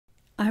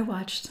I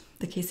watched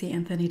the Casey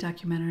Anthony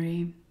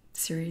documentary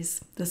series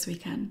this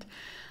weekend.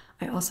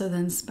 I also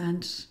then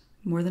spent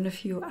more than a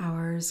few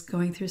hours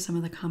going through some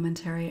of the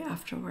commentary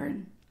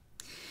afterward.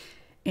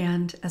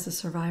 And as a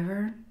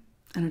survivor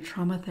and a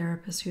trauma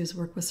therapist who has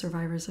worked with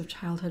survivors of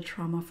childhood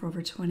trauma for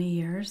over 20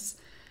 years,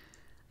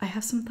 I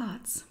have some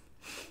thoughts.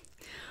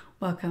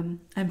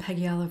 Welcome, I'm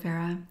Peggy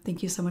Oliveira.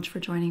 Thank you so much for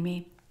joining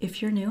me.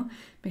 If you're new,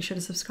 make sure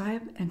to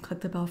subscribe and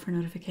click the bell for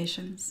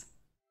notifications.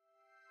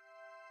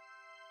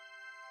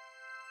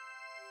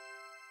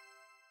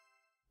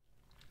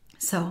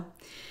 So,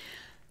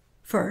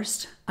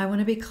 first, I want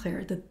to be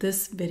clear that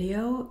this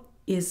video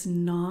is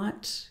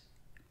not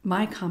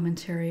my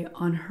commentary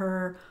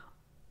on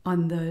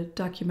the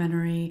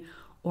documentary,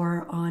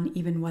 or on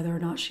even whether or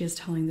not she is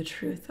telling the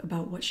truth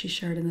about what she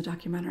shared in the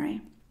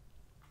documentary.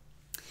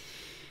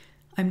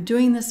 I'm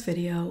doing this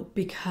video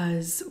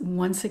because,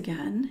 once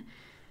again,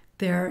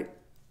 there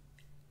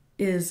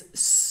is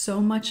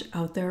so much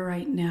out there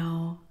right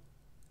now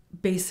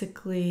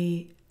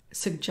basically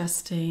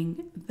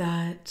suggesting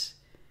that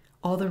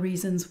all the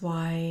reasons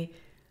why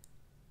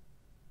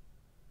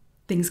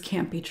things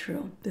can't be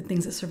true, the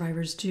things that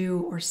survivors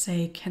do or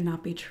say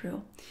cannot be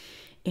true.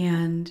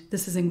 And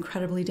this is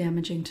incredibly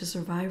damaging to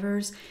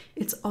survivors.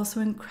 It's also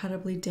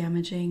incredibly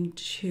damaging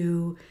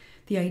to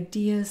the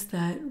ideas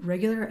that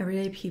regular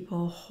everyday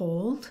people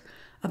hold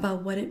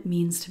about what it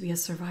means to be a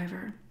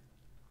survivor.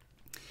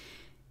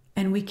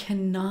 And we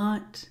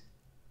cannot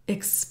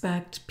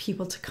expect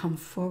people to come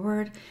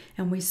forward,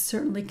 and we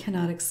certainly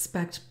cannot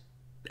expect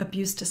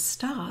abuse to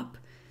stop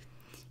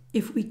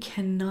if we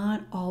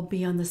cannot all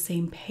be on the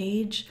same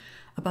page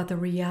about the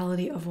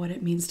reality of what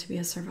it means to be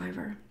a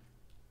survivor.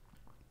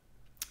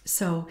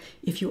 So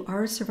if you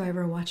are a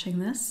survivor watching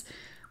this,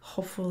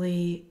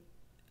 hopefully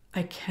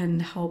I can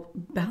help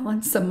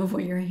balance some of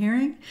what you're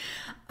hearing.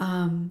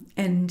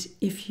 And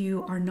if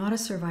you are not a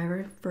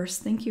survivor,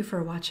 first, thank you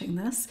for watching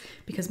this,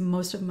 because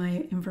most of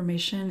my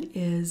information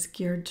is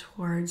geared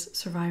towards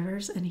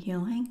survivors and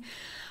healing.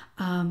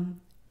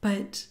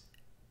 But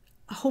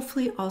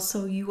hopefully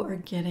also you are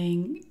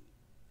getting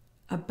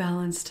a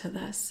balance to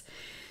this.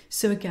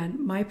 So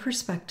again, my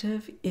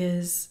perspective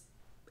is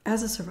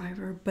as a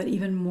survivor, but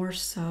even more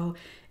so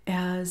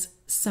as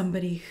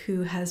somebody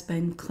who has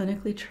been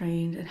clinically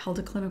trained and held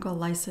a clinical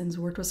license,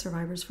 worked with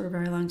survivors for a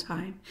very long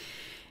time,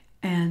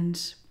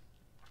 and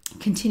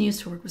continues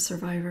to work with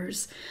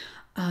survivors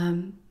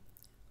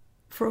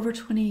for over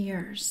 20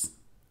 years.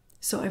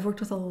 So I've worked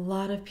with a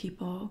lot of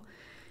people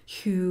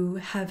who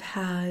have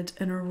had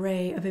an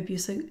array of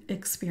abusive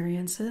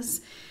experiences,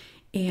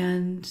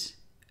 and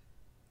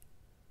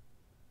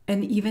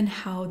even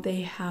how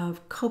they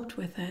have coped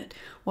with it.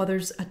 While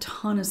there's a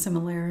ton of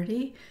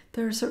similarity,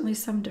 there are certainly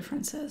some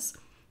differences.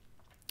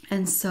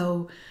 And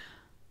so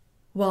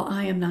while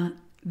I am not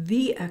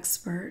the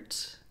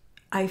expert,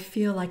 I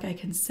feel like I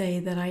can say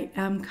that I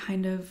am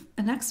kind of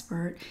an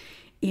expert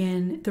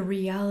in the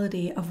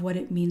reality of what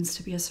it means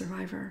to be a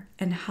survivor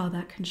and how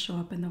that can show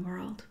up in the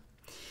world.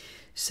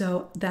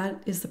 So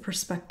that is the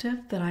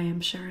perspective that I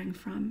am sharing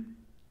from.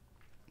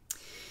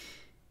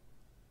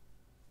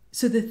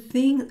 So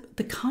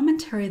the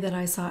commentary that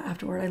I saw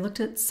afterward, I looked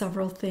at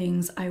several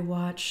things. I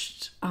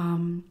watched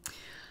a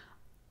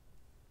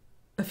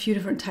few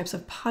different types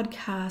of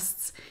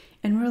podcasts,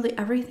 and really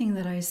everything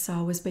that I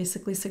saw was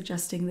basically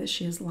suggesting that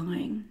she is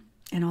lying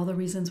and all the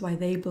reasons why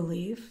they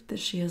believe that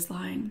she is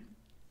lying.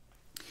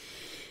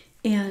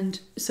 And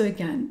so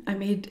again, I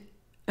made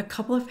a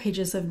couple of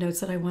pages of notes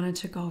that I wanted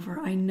to go over.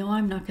 I know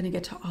I'm not going to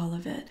get to all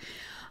of it.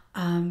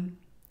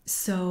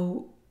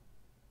 So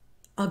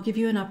I'll give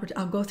you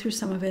I'll go through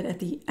some of it at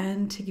the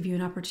end to give you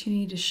an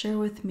opportunity to share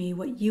with me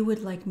what you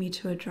would like me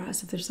to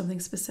address if there's something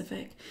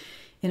specific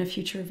in a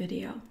future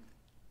video.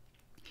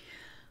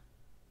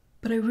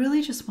 But I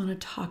really just want to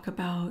talk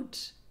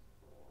about,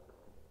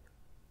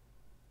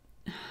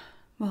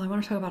 well, I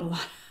want to talk about a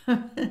lot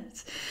of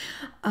it.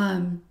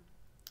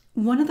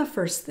 One of the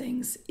first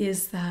things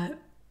is that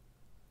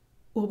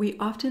what we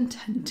often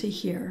tend to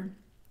hear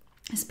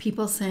is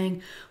people saying,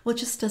 well, it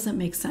just doesn't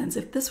make sense.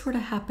 If this were to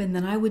happen,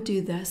 then I would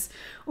do this.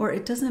 Or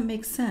it doesn't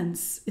make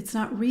sense. It's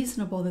not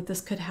reasonable that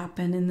this could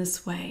happen in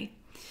this way.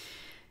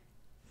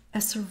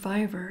 As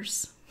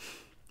survivors,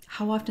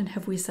 how often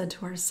have we said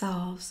to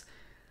ourselves,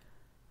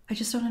 I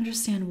just don't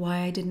understand why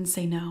I didn't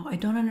say no. I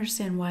don't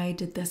understand why I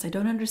did this. I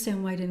don't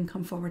understand why I didn't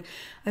come forward.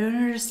 I don't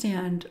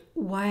understand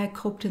why I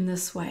coped in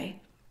this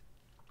way,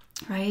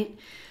 right?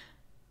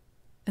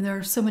 And there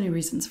are so many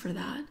reasons for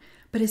that.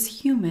 But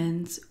as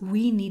humans,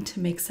 we need to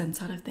make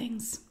sense out of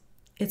things.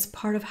 It's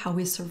part of how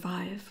we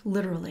survive,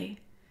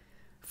 literally,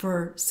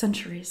 for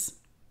centuries.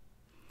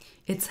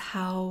 It's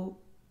how,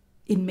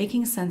 in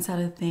making sense out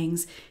of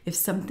things, if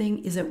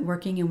something isn't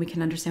working and we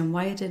can understand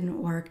why it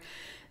didn't work,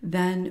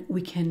 then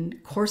we can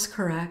course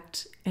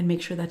correct and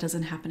make sure that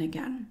doesn't happen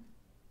again,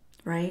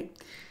 right?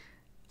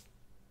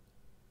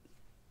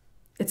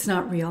 It's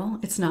not real.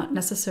 It's not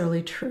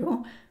necessarily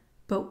true,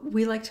 but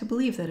we like to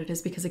believe that it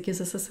is because it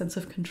gives us a sense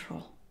of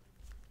control.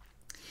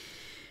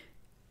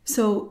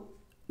 So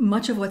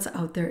much of what's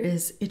out there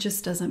is, it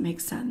just doesn't make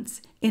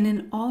sense. And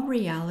in all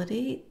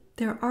reality,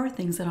 there are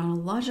things that on a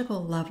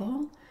logical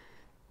level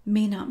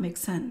may not make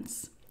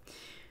sense.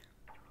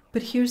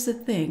 But here's the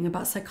thing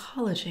about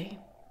psychology.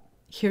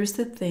 Here's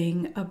the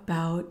thing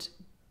about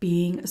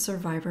being a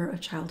survivor of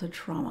childhood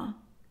trauma,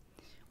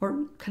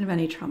 or kind of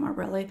any trauma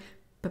really,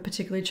 but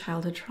particularly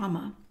childhood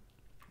trauma.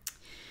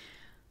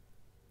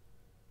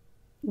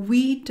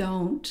 We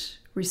don't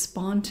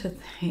respond to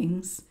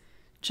things,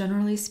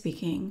 generally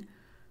speaking,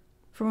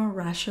 from a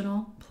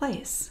rational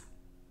place.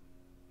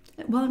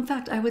 Well, in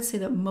fact, I would say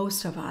that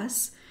most of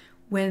us,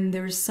 when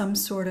there's some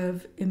sort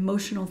of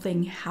emotional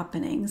thing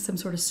happening, some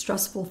sort of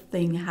stressful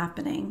thing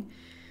happening,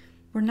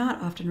 we're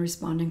not often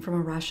responding from a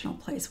rational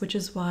place, which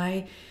is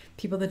why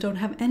people that don't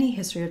have any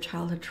history of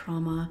childhood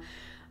trauma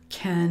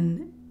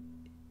can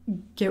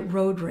get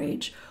road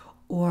rage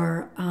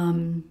or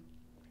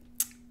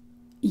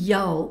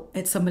yell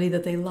at somebody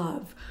that they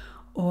love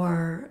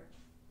or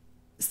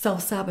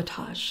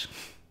self-sabotage,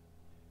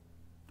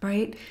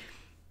 right?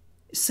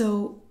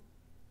 So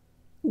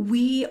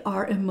we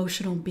are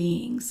emotional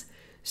beings.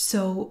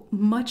 So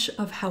much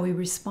of how we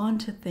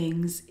respond to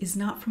things is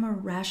not from a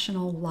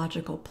rational,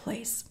 logical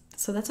place.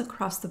 So that's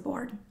across the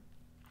board.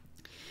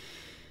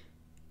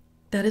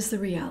 That is the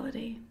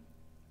reality.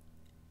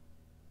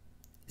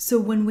 So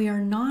when we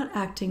are not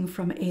acting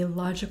from a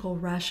logical,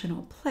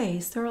 rational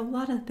place, there are a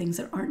lot of things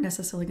that aren't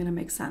necessarily going to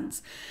make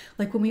sense.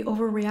 Like when we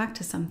overreact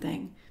to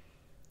something,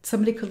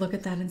 somebody could look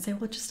at that and say,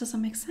 well, it just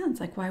doesn't make sense.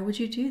 Like, why would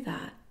you do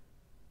that?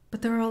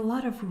 But there are a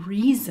lot of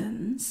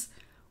reasons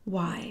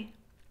why.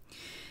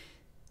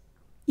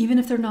 Even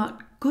if they're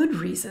not good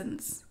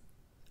reasons,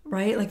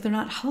 right? Like they're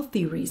not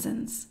healthy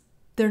reasons.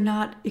 They're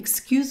not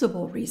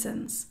excusable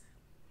reasons.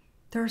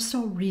 There are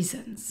still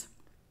reasons.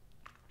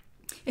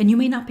 And you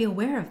may not be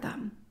aware of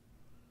them.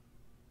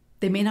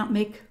 They may not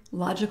make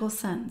logical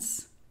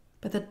sense,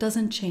 but that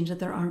doesn't change that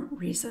there aren't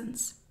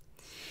reasons.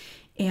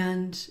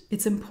 And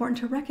it's important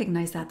to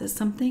recognize that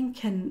something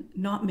can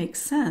not make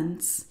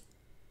sense,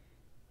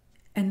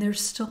 and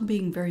there's still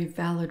being very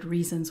valid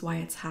reasons why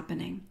it's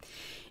happening.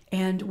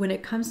 And when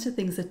it comes to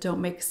things that don't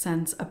make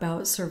sense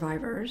about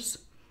survivors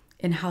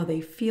and how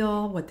they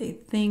feel, what they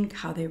think,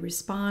 how they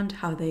respond,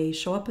 how they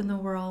show up in the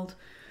world,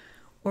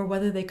 or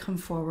whether they come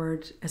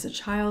forward as a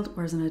child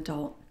or as an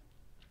adult,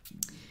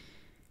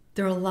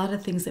 there are a lot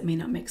of things that may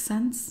not make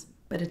sense,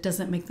 but it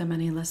doesn't make them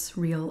any less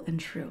real and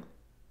true.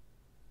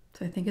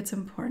 So I think it's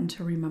important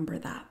to remember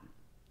that.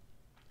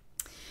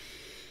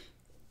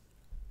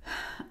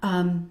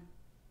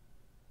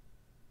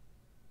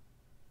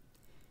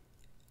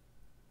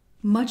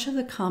 Much of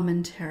the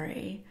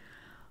commentary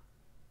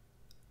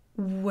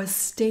was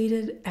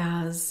stated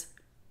as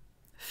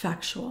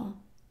factual.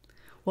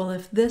 Well,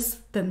 if this,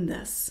 then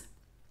this.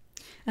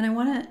 And I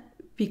want to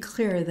be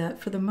clear that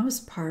for the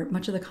most part,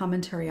 much of the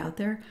commentary out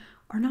there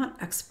are not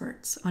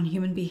experts on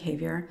human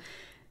behavior.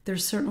 They're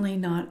certainly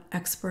not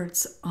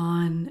experts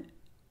on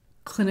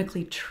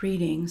clinically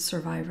treating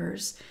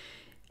survivors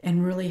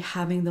and really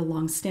having the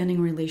long-standing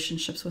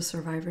relationships with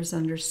survivors,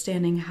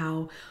 understanding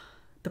how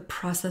the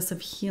process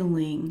of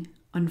healing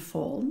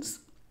unfolds.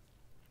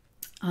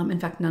 In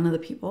fact, none of the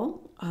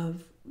people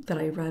that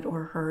I read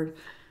or heard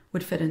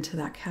would fit into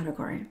that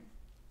category.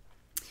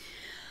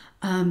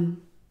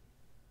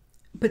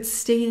 But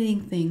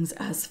stating things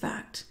as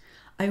fact.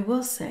 I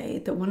will say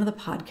that one of the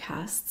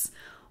podcasts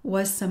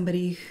was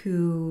somebody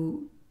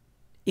who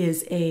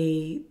is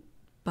a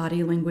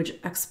body language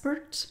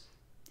expert.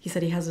 He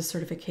said he has a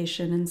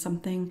certification in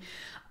something.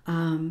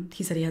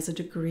 He said he has a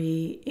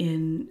degree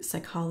in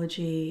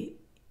psychology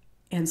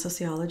and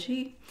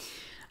sociology.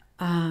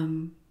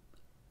 I'm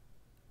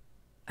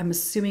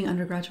assuming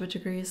undergraduate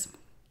degrees.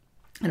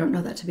 I don't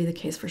know that to be the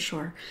case for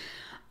sure.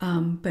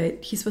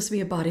 But he's supposed to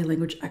be a body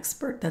language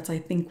expert. That's, I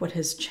think, what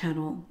his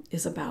channel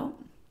is about.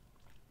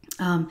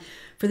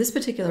 For this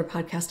particular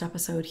podcast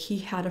episode, he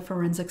had a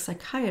forensic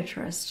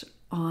psychiatrist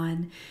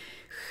on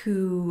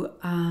who,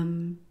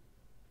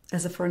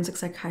 as a forensic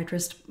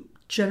psychiatrist,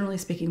 generally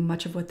speaking,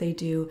 much of what they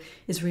do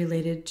is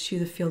related to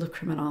the field of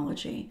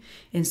criminology.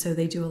 And so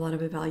they do a lot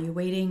of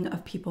evaluating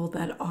of people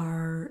that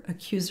are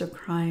accused of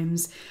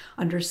crimes,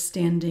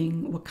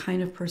 understanding what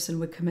kind of person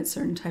would commit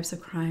certain types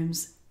of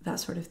crimes, that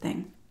sort of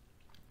thing.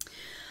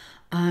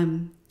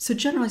 So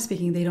generally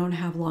speaking, they don't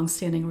have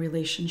long-standing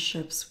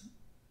relationships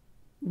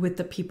with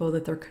the people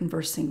that they're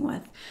conversing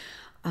with.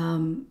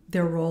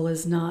 Their role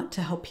is not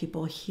to help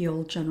people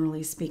heal,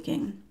 generally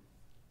speaking.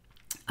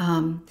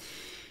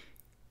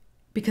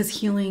 Because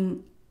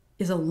healing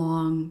is a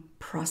long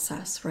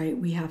process, right?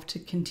 We have to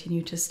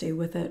continue to stay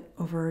with it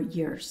over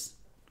years,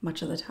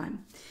 much of the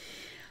time.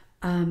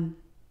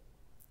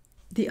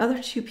 The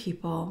other two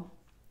people,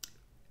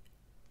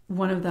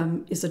 one of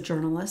them is a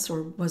journalist,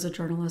 or was a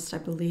journalist, I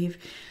believe.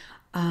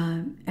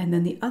 And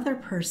then the other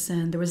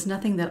person, there was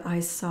nothing that I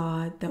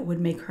saw that would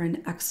make her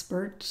an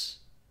expert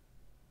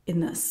in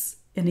this,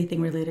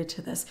 anything related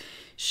to this.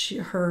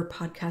 Her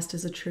podcast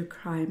is a true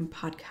crime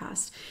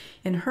podcast.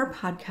 In her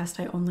podcast,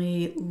 I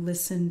only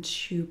listened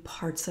to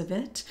parts of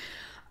it.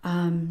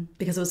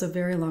 because it was a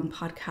very long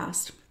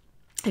podcast.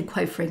 And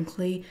quite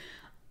frankly,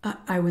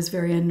 I was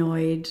very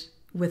annoyed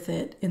with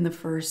it in the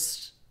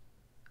first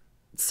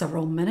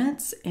several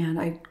minutes, and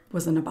I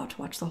wasn't about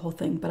to watch the whole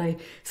thing, but I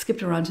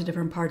skipped around to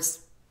different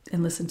parts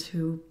and listened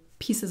to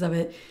pieces of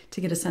it to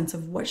get a sense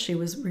of what she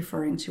was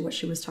referring to, what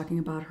she was talking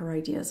about, her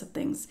ideas of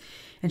things.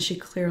 And she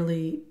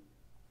clearly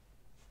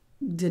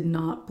did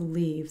not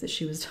believe that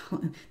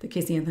that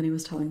Casey Anthony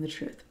was telling the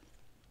truth.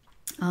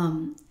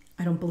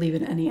 I don't believe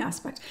in any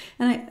aspect.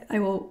 And I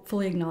will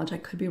fully acknowledge I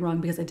could be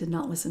wrong because I did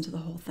not listen to the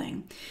whole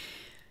thing.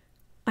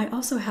 I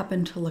also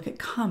happened to look at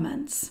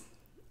comments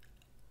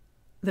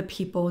the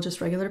people,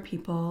 just regular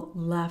people,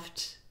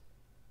 left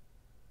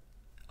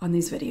on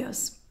these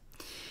videos.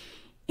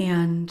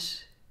 And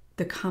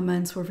the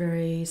comments were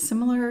very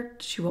similar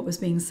to what was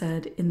being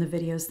said in the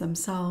videos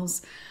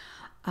themselves.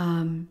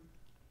 And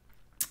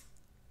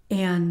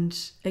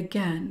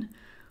again,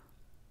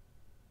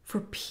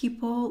 for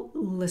people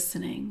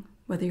listening,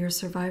 whether you're a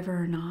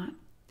survivor or not,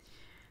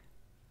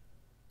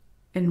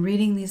 and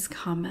reading these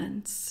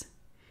comments,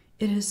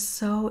 it is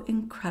so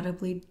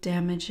incredibly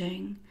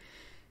damaging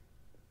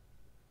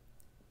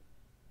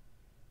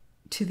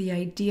to the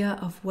idea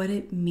of what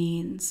it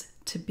means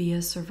to be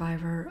a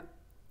survivor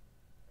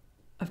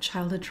of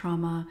childhood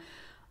trauma,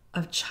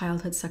 of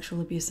childhood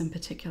sexual abuse in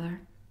particular.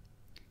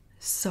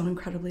 So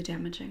incredibly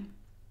damaging.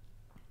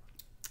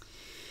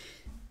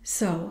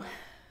 So,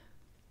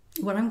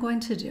 what I'm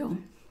going to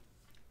do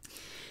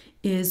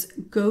is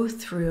go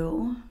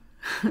through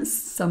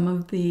some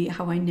of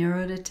how I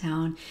narrowed it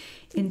down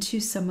into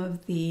some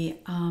of the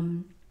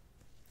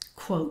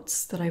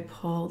quotes that I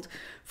pulled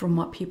from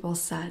what people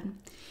said.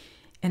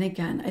 And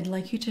again, I'd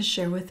like you to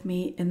share with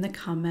me in the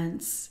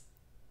comments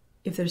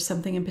if there's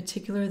something in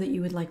particular that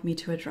you would like me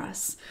to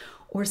address,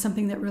 or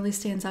something that really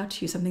stands out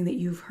to you, something that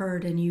you've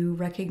heard and you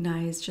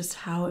recognize just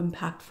how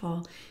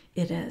impactful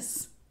it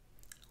is.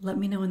 Let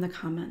me know in the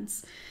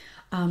comments.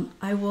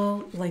 I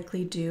will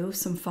likely do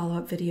some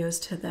follow-up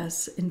videos to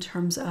this in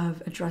terms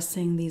of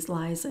addressing these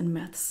lies and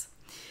myths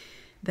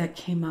that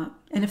came up.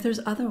 And if there's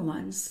other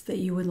ones that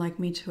you would like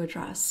me to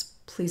address,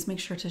 please make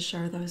sure to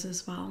share those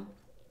as well.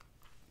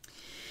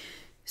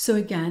 So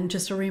again,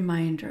 just a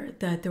reminder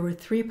that there were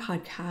 3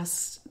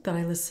 podcasts that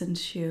I listened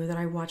to, that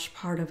I watched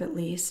part of at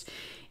least,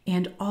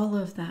 and all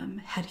of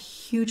them had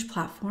huge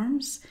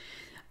platforms.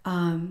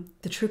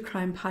 The true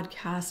crime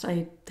podcast,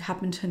 I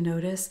happened to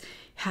notice,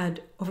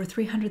 had over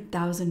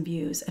 300,000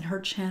 views, and her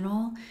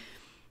channel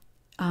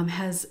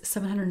has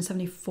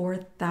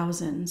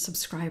 774,000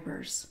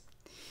 subscribers.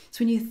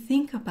 So when you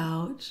think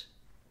about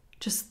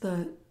just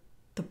the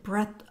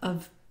breadth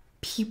of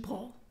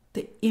people,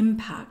 the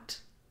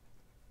impact,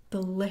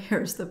 the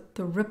layers,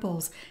 the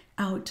ripples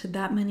out to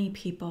that many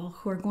people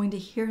who are going to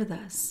hear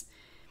this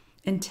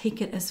and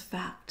take it as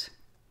fact.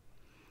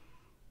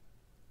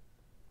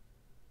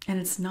 And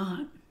it's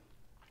not.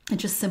 It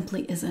just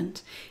simply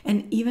isn't.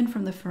 And even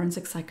from the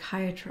forensic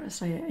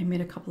psychiatrist, I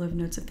made a couple of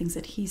notes of things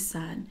that he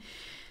said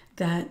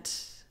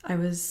that I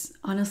was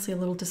honestly a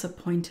little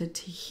disappointed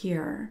to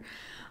hear.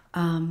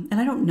 And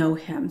I don't know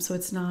him, so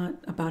it's not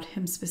about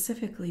him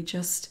specifically,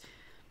 just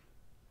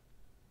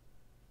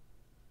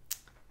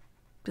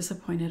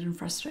disappointed and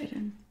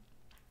frustrated.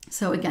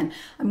 So again,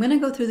 I'm going to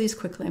go through these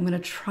quickly. I'm going to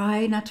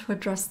try not to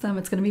address them.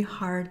 It's going to be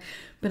hard,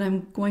 but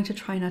I'm going to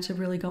try not to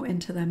really go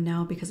into them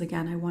now because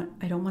again,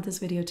 I don't want this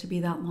video to be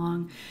that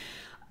long.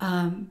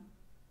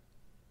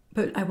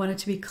 But I want it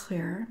to be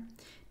clear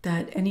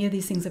that any of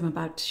these things I'm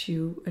about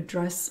to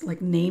address,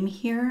 like name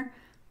here,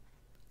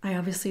 I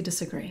obviously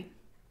disagree.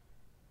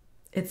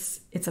 It's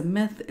a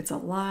myth, it's a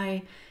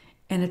lie,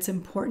 and it's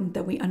important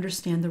that we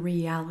understand the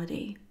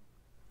reality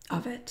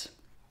of it.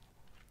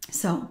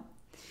 So,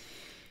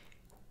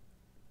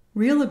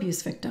 real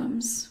abuse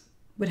victims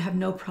would have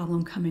no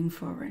problem coming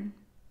forward.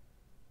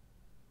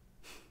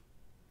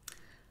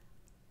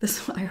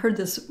 I heard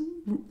this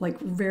like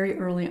very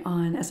early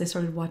on as I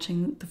started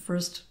watching the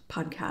first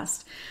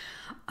podcast.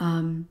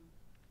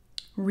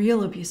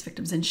 Real abuse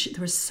victims, and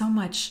there was so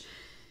much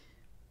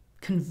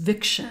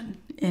conviction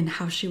in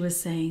how she was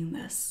saying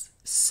this.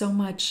 So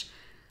much,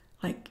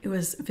 like it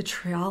was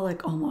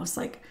vitriolic almost,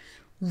 like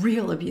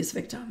real abuse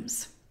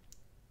victims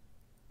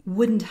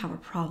wouldn't have a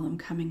problem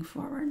coming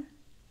forward.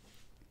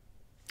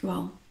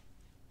 Well,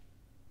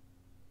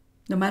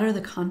 no matter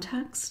the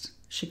context,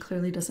 she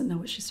clearly doesn't know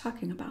what she's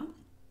talking about.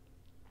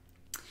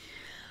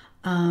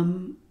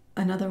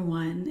 Another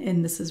one,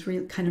 and this is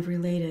kind of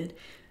related,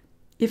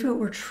 if it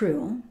were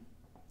true,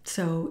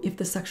 so if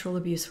the sexual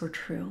abuse were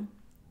true,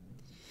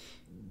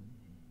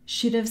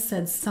 she'd have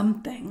said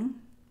something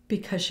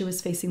because she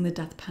was facing the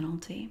death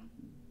penalty.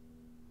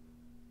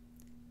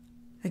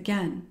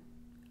 Again,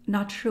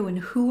 not true. And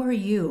who are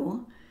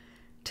you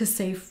to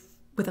say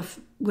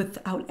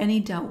without any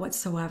doubt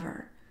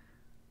whatsoever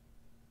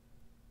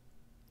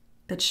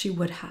that she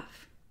would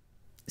have?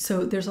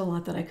 So there's a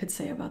lot that I could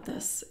say about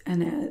this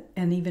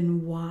and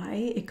even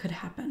why it could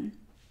happen.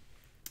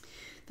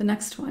 The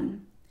next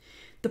one,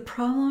 the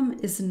problem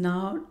is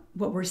not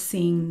what we're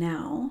seeing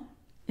now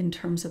in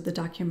terms of the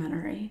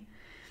documentary.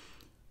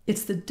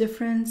 It's the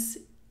difference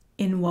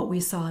in what we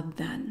saw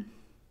then.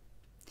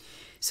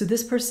 So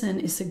this person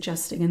is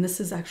suggesting, and this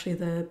is actually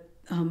the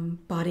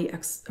body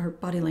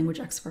language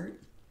expert.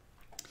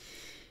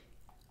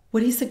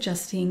 What he's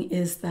suggesting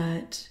is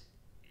that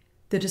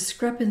the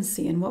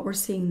discrepancy in what we're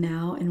seeing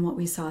now and what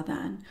we saw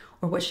then,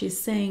 or what she's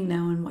saying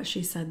now and what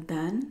she said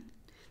then,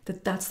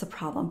 that's the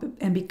problem.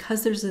 And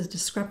because there's a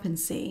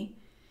discrepancy,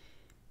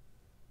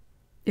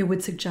 it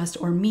would suggest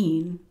or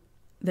mean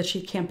that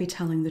she can't be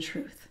telling the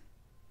truth.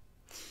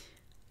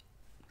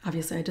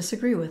 Obviously, I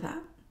disagree with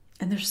that.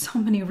 And there's so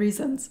many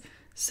reasons.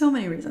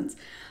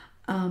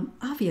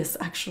 Obvious,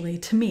 actually,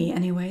 to me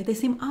anyway. They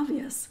seem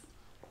obvious.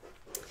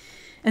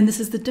 And this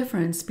is the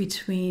difference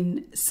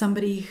between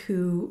somebody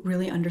who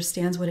really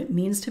understands what it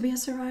means to be a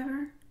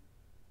survivor,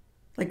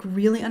 like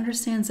really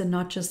understands and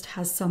not just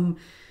has some,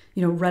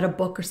 read a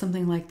book or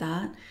something like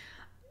that,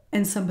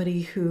 and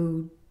somebody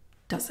who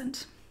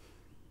doesn't.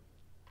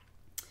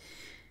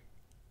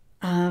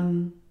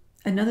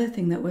 Another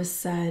thing that was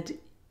said,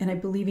 and I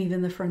believe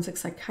even the forensic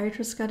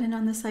psychiatrist got in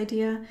on this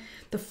idea,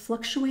 the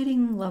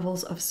fluctuating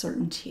levels of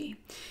certainty.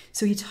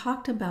 So he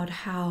talked about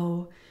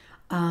how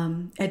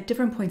at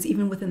different points,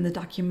 even within the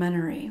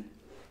documentary,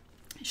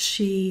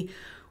 she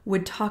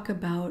would talk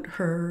about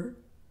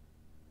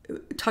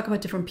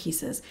different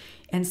pieces.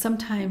 And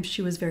sometimes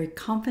she was very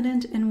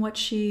confident in what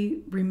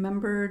she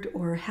remembered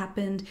or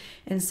happened.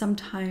 And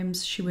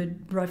sometimes she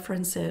would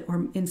reference it,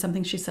 or in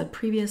something she said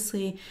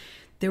previously,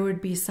 there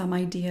would be some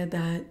idea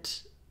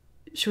that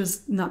she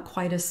was not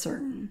quite as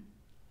certain.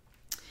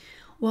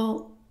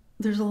 Well,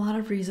 there's a lot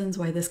of reasons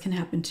why this can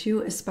happen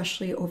too,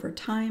 especially over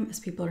time as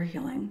people are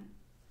healing.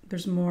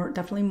 There's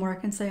definitely more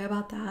I can say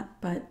about that,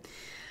 but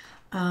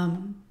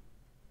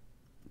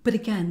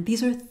again,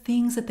 these are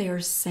things that they are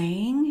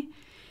saying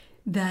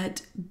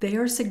that they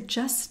are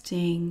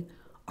suggesting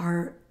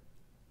are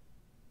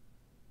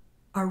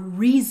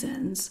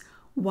reasons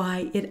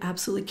why it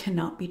absolutely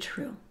cannot be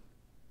true.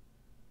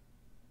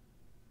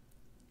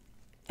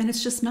 And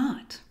it's just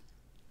not.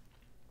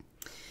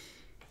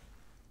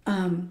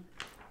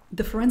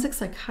 The forensic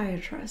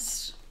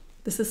psychiatrist,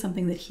 this is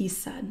something that he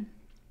said,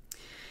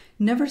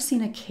 never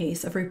seen a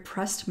case of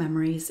repressed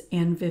memories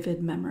and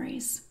vivid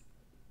memories.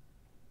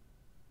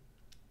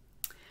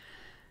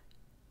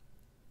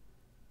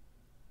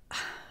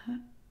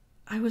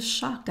 I was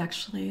shocked,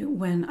 actually,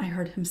 when I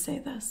heard him say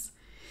this.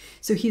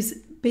 So he's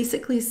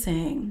basically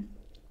saying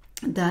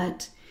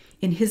that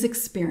in his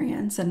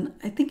experience, and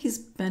I think he's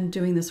been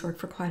doing this work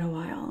for quite a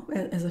while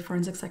as a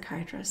forensic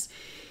psychiatrist,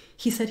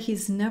 he said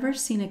he's never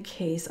seen a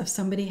case of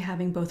somebody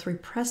having both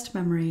repressed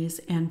memories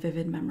and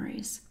vivid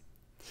memories.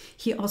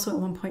 He also at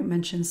one point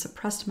mentioned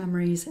suppressed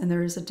memories, and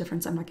there is a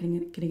difference. I'm not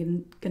going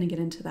to get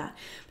into that.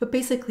 But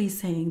basically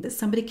saying that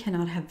somebody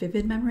cannot have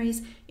vivid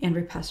memories and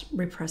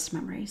repressed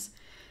memories.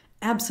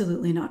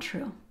 Absolutely not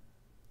true.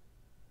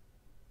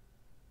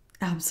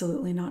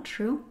 Absolutely not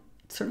true.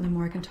 Certainly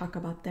more I can talk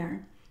about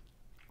there.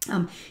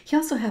 He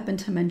also happened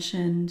to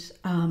mention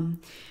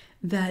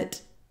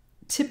that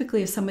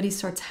typically if somebody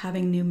starts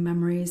having new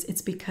memories,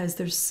 it's because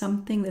there's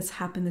something that's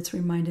happened that's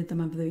reminded them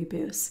of the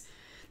abuse.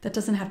 That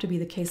doesn't have to be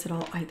the case at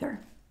all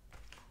either.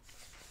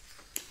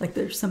 Like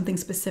there's something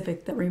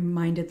specific that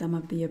reminded them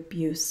of the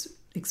abuse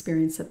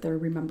experience that they're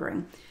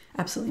remembering.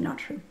 Absolutely not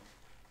true.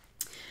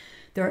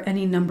 There are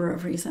any number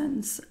of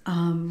reasons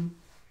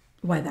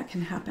why that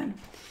can happen.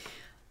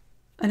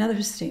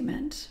 Another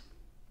statement.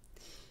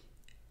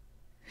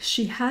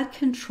 She had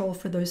control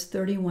for those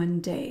 31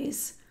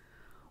 days.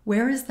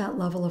 Where is that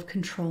level of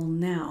control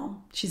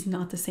now? She's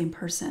not the same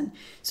person.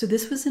 So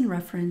this was in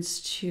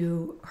reference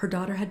to her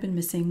daughter had been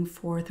missing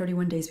for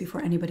 31 days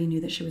before anybody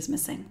knew that she was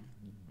missing.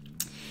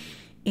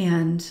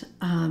 And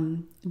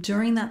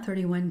during that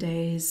 31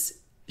 days,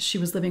 she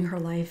was living her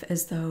life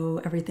as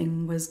though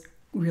everything was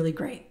really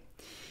great.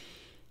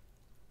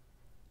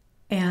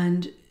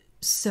 And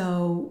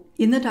so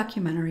in the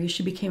documentary,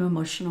 she became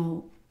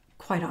emotional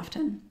quite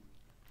often.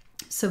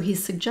 So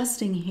he's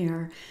suggesting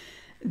here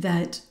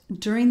that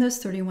during those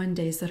 31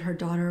 days that her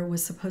daughter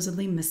was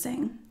supposedly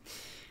missing,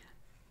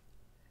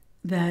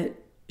 that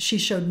she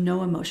showed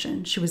no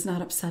emotion. She was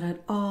not upset at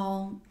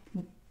all,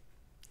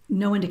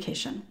 no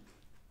indication.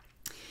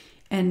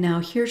 And now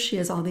here she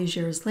is all these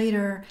years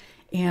later,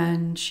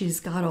 and she's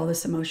got all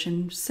this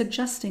emotion,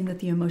 suggesting that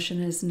the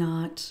emotion is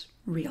not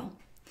real.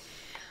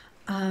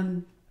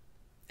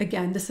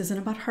 Again, this isn't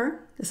about her.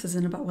 This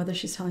isn't about whether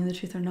she's telling the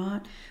truth or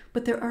not,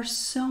 but there are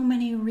so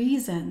many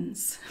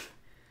reasons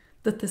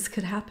that this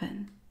could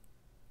happen.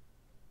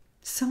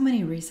 So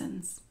many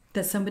reasons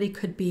that somebody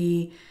could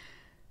be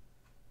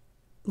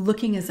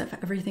looking as if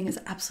everything is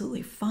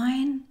absolutely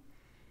fine,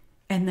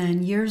 and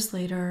then years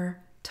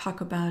later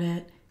talk about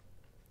it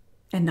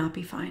and not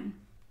be fine.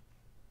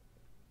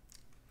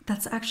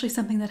 That's actually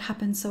something that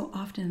happens so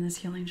often in this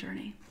healing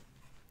journey.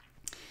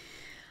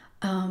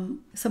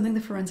 Something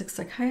the forensic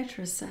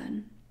psychiatrist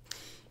said,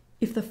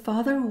 if the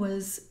father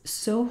was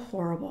so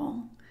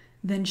horrible,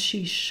 then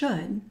she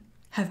should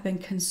have been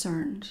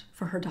concerned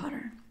for her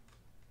daughter.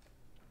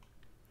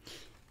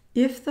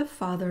 if the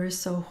father is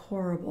so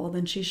horrible,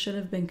 then she should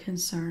have been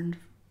concerned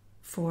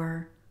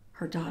for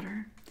her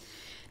daughter.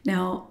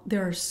 Now,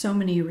 there are so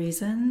many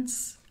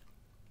reasons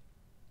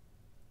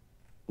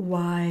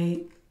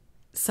why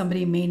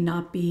somebody may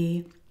not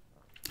be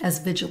as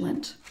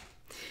vigilant.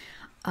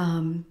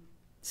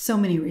 So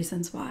many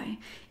reasons why.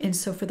 And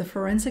so for the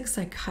forensic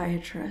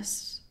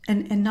psychiatrist,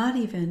 and not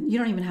even, you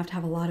don't even have to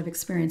have a lot of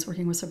experience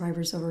working with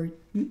survivors over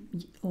a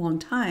long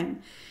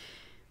time.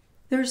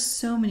 There's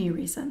so many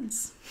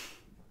reasons.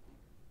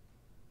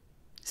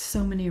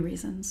 So many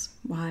reasons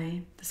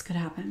why this could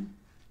happen.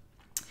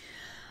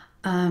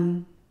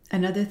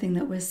 Another thing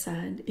that was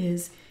said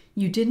is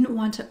you didn't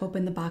want to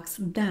open the box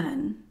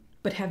then,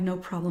 but have no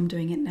problem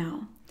doing it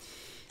now.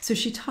 So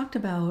she talked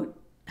about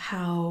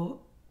how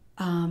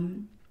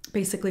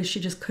basically she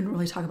just couldn't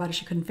really talk about it.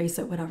 She couldn't face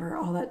it, whatever,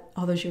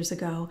 all those years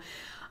ago.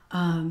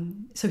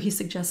 So he's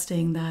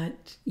suggesting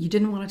that you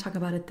didn't want to talk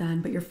about it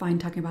then, but you're fine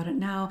talking about it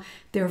now.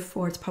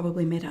 Therefore, it's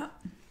probably made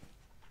up.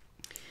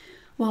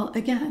 Well,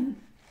 again,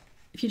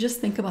 if you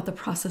just think about the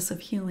process of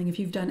healing, if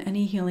you've done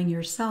any healing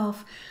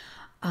yourself,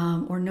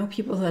 or know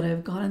people that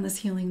have gone on this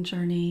healing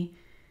journey,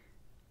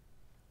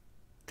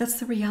 that's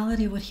the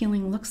reality of what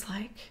healing looks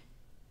like.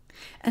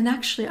 And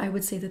actually, I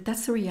would say that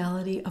that's the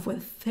reality of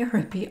what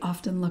therapy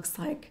often looks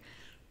like.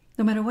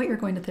 No matter what you're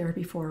going to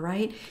therapy for,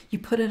 right? You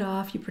put it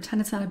off, you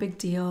pretend it's not a big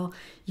deal,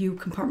 you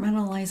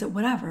compartmentalize it,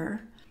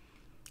 whatever.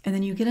 And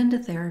then you get into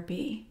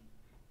therapy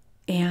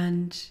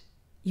and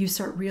you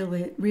start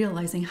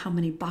realizing how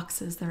many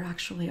boxes there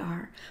actually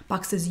are.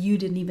 Boxes you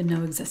didn't even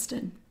know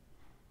existed.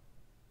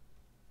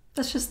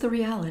 That's just the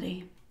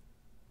reality,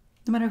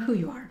 no matter who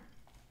you are.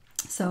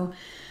 So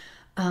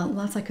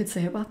lots I could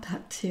say about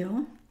that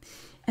too.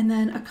 And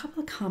then a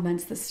couple of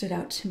comments that stood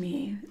out to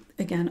me,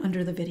 again,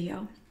 under the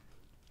video.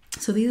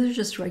 So these are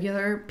just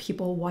regular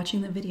people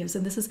watching the videos.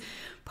 And this is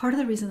part of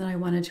the reason that I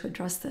wanted to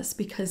address this,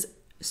 because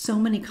so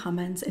many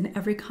comments, and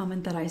every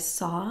comment that I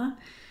saw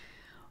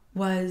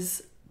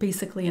was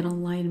basically in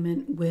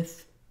alignment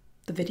with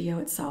the video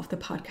itself, the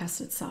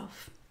podcast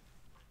itself.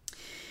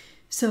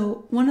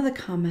 So one of the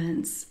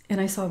comments,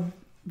 and I saw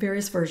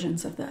various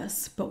versions of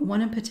this, but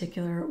one in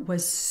particular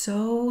was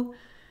so,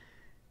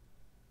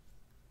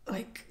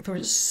 like, there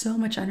was so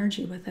much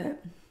energy with it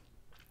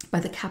by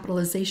the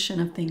capitalization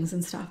of things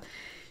and stuff.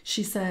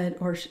 She said,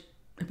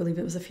 I believe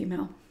it was a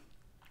female,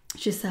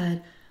 she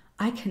said,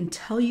 I can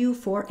tell you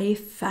for a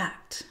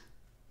fact,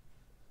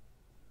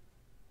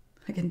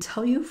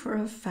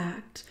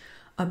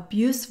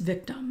 abuse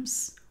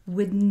victims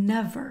would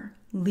never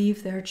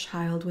leave their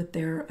child with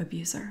their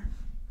abuser.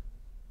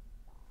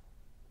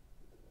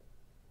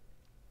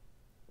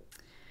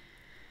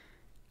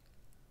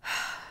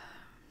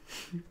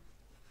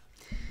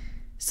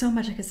 So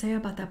much I could say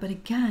about that. But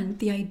again,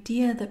 the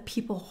idea that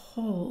people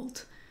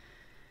hold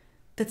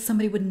that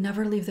somebody would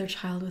never leave their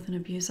child with an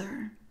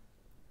abuser,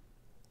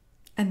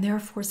 and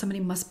therefore somebody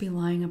must be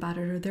lying about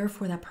it, or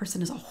therefore that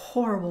person is a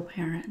horrible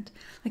parent.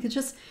 Like, it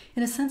just,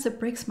 in a sense,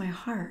 it breaks my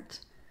heart.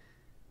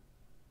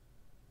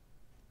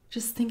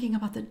 Just thinking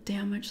about the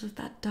damage that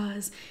that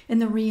does.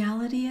 And the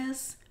reality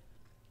is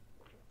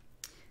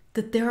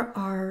that there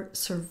are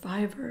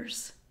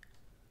survivors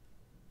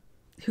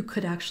who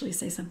could actually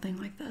say something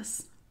like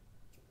this.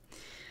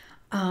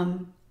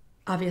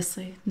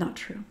 Obviously not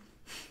true.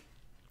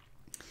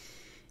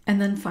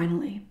 And then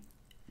finally,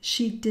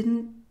 she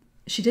didn't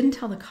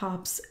tell the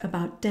cops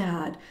about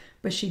Dad,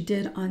 but she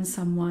did on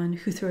someone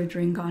who threw a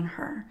drink on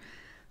her.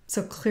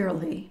 So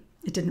clearly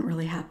it didn't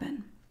really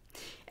happen.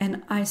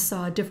 And I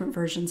saw different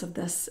versions of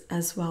this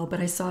as well, but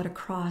I saw it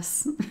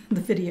across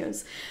the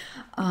videos.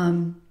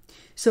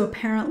 So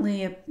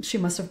apparently she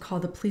must have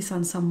called the police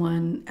on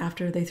someone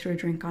after they threw a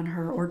drink on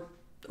her,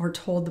 or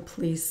told the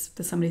police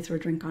that somebody threw a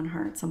drink on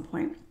her at some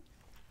point.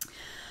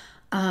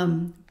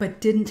 But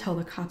didn't tell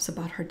the cops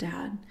about her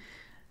dad.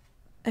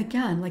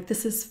 Again, like,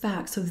 this is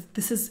fact. So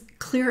this is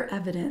clear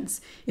evidence.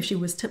 If she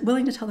was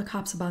willing to tell the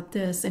cops about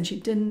this and she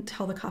didn't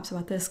tell the cops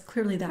about this,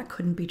 clearly that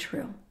couldn't be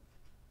true.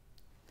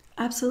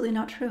 Absolutely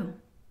not true.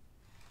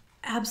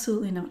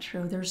 Absolutely not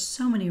true. There's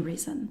so many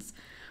reasons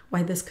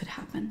why this could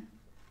happen.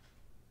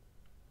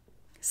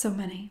 So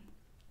many.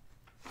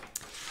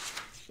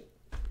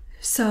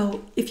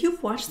 So if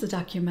you've watched the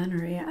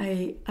documentary,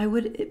 I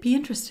would be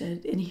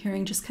interested in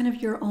hearing just kind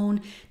of your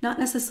own, not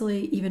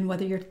necessarily even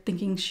whether you're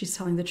thinking she's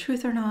telling the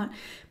truth or not,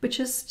 but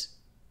just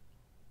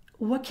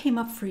what came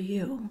up for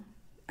you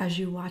as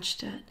you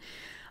watched it.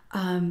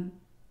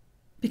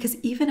 Because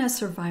even as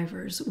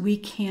survivors, we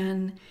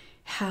can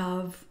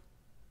have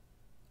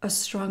a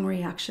strong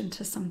reaction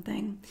to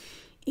something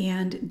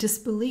and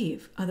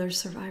disbelieve other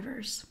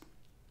survivors.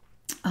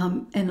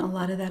 And a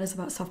lot of that is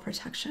about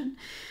self-protection.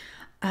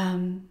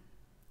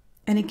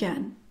 And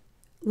again,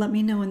 let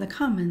me know in the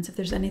comments if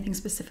there's anything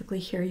specifically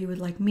here you would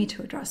like me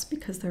to address,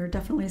 because there are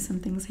definitely some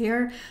things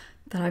here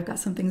that I've got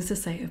some things to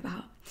say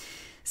about.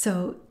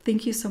 So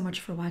thank you so much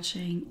for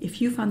watching.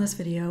 If you found this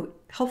video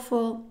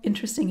helpful,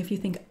 interesting, if you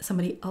think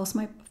somebody else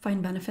might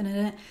find benefit in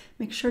it,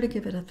 make sure to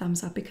give it a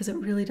thumbs up, because it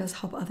really does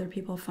help other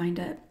people find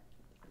it.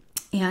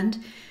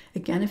 And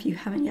again, if you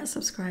haven't yet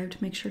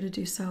subscribed, make sure to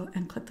do so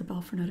and click the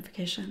bell for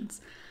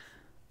notifications.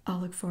 I'll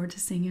look forward to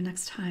seeing you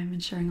next time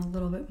and sharing a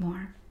little bit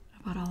more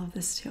about all of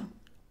this too.